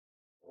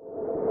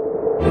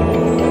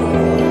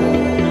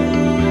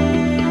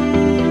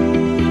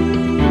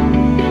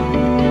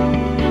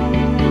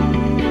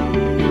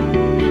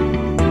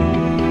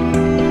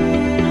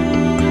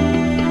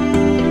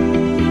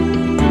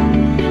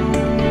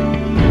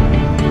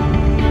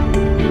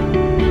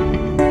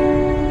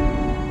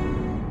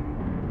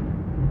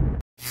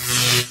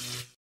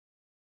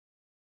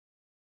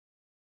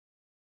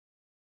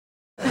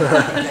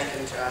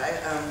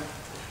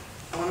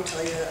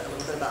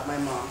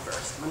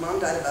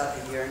about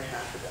a year and a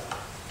half ago.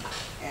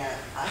 And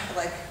I feel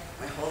like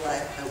my whole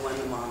life I won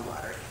the mom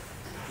lottery.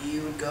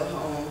 You would go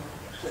home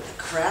with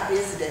the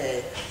crappiest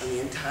day in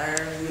the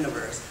entire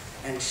universe,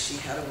 and she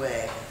had a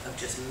way of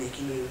just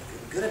making you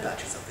feel good about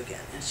yourself again.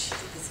 And she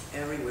did this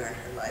everywhere in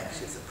her life.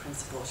 She was a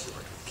principal, she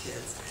worked with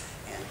kids,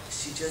 and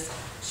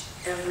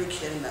every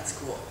kid in that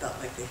school felt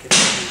like they could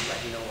be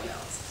like no one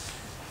else.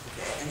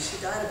 Okay, and she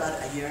died about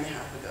a year and a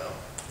half ago.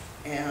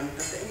 And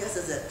the thing is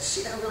that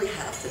she didn't really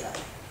have to die.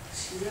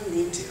 She didn't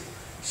need to.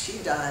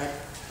 She died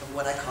of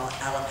what I call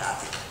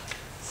allopathy.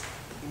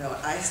 You know,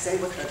 I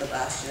stayed with her the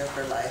last year of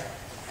her life,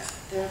 and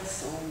there were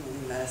so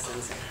many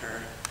medicines in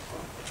her.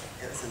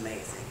 It was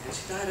amazing. And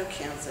she died of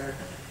cancer.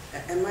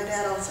 And my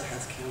dad also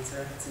has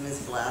cancer. It's in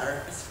his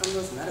bladder. It's from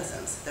those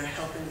medicines. They're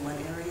helping one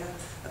area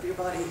of your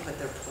body, but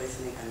they're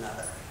poisoning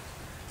another.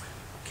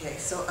 Okay,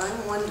 so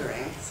I'm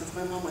wondering, since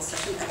my mom was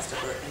such an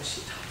extrovert and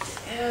she talked to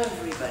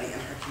everybody in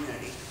her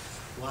community,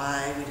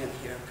 why we didn't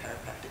hear of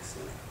chiropractic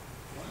sooner.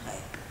 Why?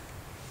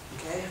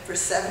 Okay, for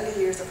 70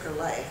 years of her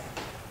life,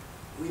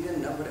 we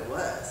didn't know what it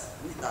was.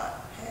 We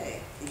thought,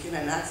 hey, you get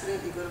in an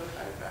accident, you go to a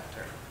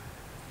chiropractor.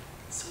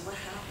 So what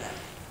happened?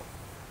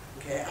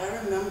 Okay,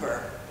 I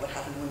remember what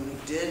happened when we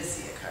did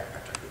see a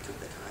chiropractor who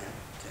took the time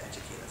to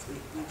educate us. We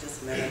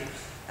just met him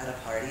at a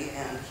party,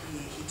 and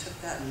he took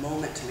that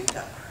moment to make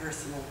that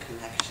personal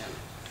connection.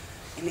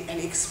 And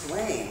he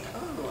explained,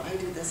 oh, I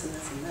do this and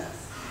this and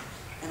this.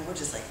 And we're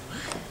just like,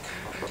 what?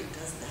 Chiropractic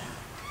does that?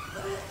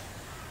 What?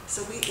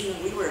 So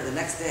we were the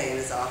next day in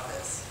his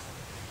office,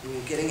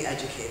 getting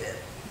educated,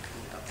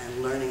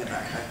 and learning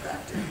about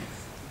chiropractic.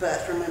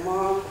 But for my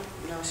mom,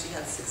 she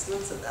had 6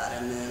 months of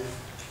that, and then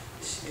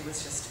it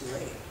was just too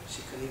late.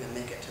 She couldn't even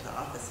make it to the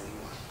office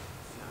anymore.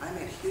 I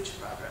made huge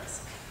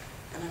progress.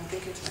 And I'm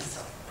thinking to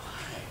myself,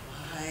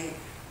 why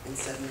in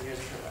 7 years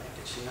of her life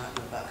did she not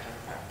know about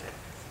chiropractic?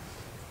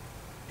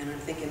 And I'm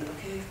thinking,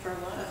 okay, for a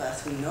lot of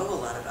us who know a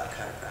lot about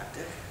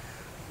chiropractic,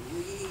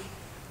 we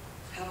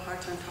have a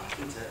hard time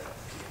talking to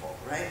people,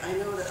 right? I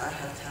know that I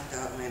have tapped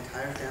out my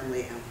entire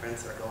family and friend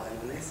circle, and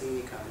when they see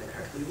me come, they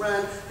quickly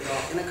run, they're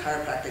all in a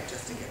chiropractic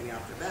just to get me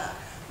off their back.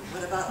 But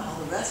what about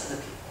all the rest of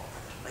the people?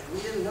 Like,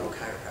 we didn't know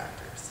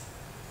chiropractors.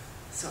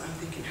 So I'm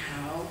thinking,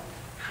 how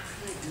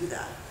can I do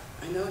that?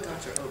 I know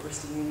Dr.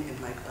 Oberstein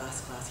in my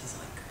class, he's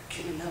like,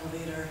 get in an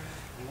elevator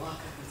and walk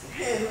up and say,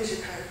 hey, who's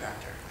your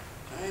chiropractor?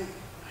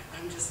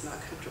 I'm just not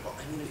comfortable.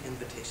 I need an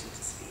invitation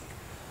to speak.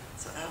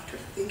 So after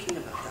thinking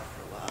about that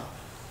for a while,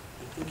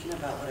 and thinking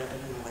about what I've done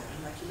in my life,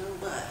 I'm like, you know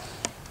what?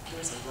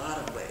 There's a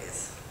lot of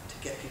ways to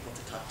get people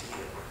to talk to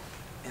you.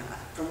 And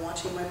from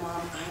watching my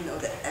mom, I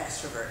know that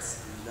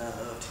extroverts love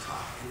to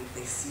talk. And if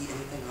they see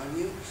anything on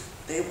you,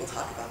 they will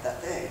talk about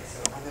that thing.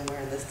 So I've been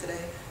wearing this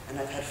today, and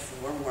I've had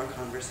 4 more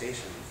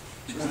conversations.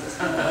 Okay?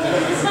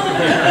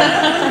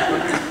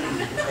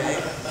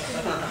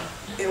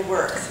 It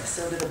works.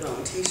 So do the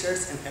bone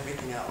t-shirts and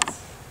everything else.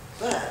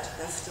 But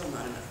that's still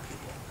not enough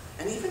people.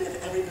 And even if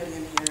everybody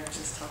in here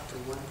just talked to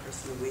one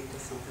person a week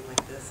with something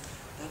like this,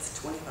 that's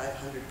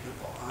 2,500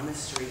 people on the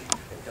street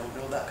that don't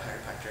know about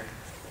chiropractor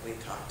that we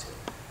talked to.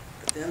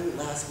 But then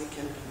last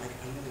weekend, I'm like,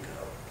 I'm going to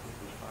go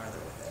even farther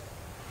with it.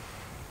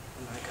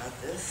 And I got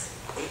this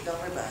 $8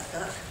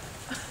 backpack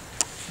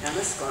and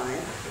a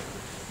spine.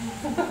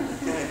 And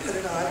I put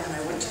it on, and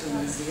I went to the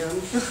museum.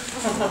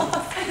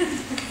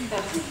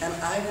 And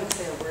I didn't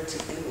say a word to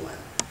anyone.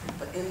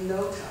 But in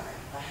no time,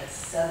 I had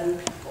 7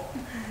 people.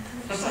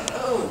 She's like,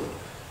 oh,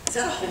 is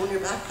that a hole in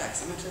your backpack?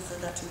 Someone just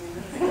said that to me.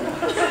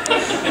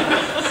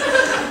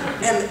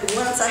 And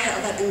once I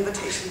have that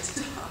invitation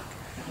to talk,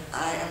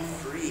 I am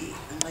free.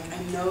 I'm like,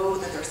 I know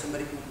that there's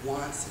somebody who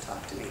wants to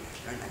talk to me.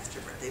 They're an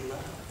extrovert. They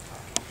love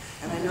talking.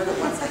 And I know that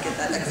once I get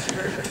that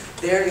extrovert,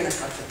 they're going to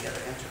talk to the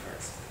other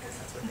introverts, because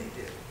that's what they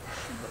do.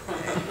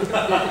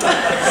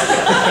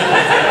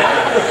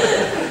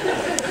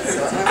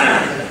 So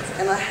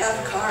and I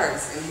have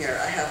cards in here.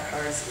 I have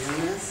cards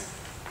in this,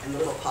 in the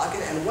little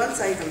pocket. And once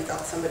I even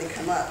felt somebody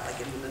come up, like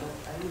in the middle,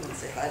 I didn't even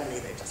say hi to me,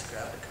 they just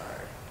grabbed a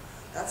card.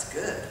 That's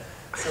good.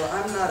 So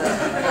I'm not a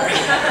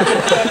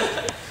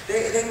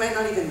they might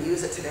not even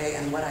use it today,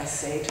 and what I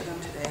say to them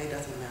today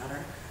doesn't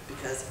matter,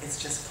 because it's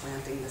just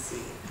planting the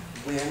seed.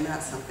 When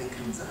that something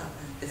comes up,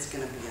 it's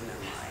going to be in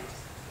their mind.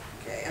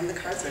 Okay, and the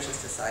cards are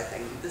just a side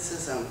thing. This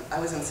is, I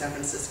was in San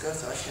Francisco,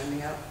 so I was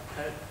handing out,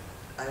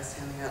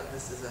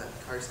 this is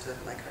cards to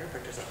my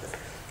chiropractor's office.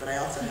 But I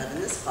also have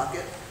in this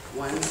pocket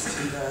ones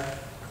to the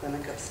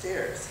clinic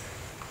upstairs.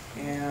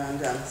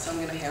 And so I'm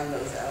going to hand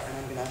those out, and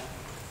I'm going to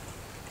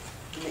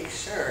make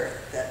sure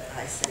that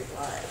I save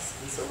lives.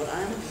 And so what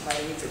I'm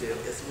inviting you to do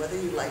is, whether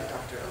you like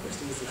Dr.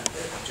 Oberstein's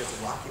method of just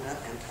walking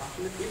up and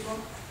talking to people,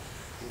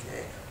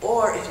 okay,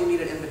 or if you need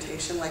an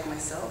invitation like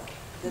myself,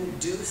 then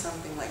do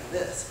something like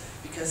this.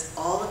 Because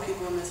all the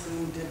people in this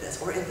room did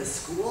this. Or in the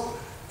school,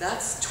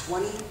 that's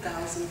 20,000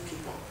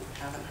 people who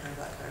haven't heard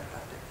about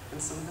chiropractic.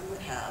 And some of them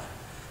would have,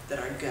 that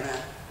are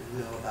gonna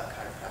know about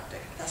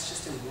chiropractic. That's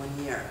just in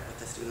 1 year with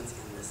the students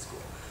in this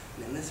school.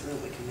 And in this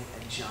room, we can make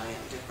a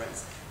giant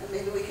difference. And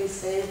maybe we can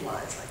save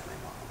lives like my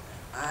mom.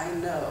 I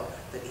know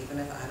that even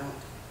if I don't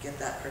get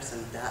that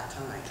person that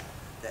time,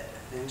 that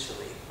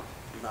eventually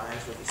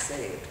lives will be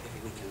saved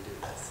if we can do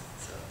this.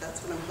 So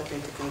that's what I'm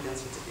hoping to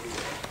convince you to do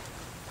today.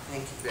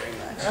 Thank you very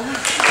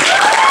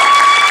much.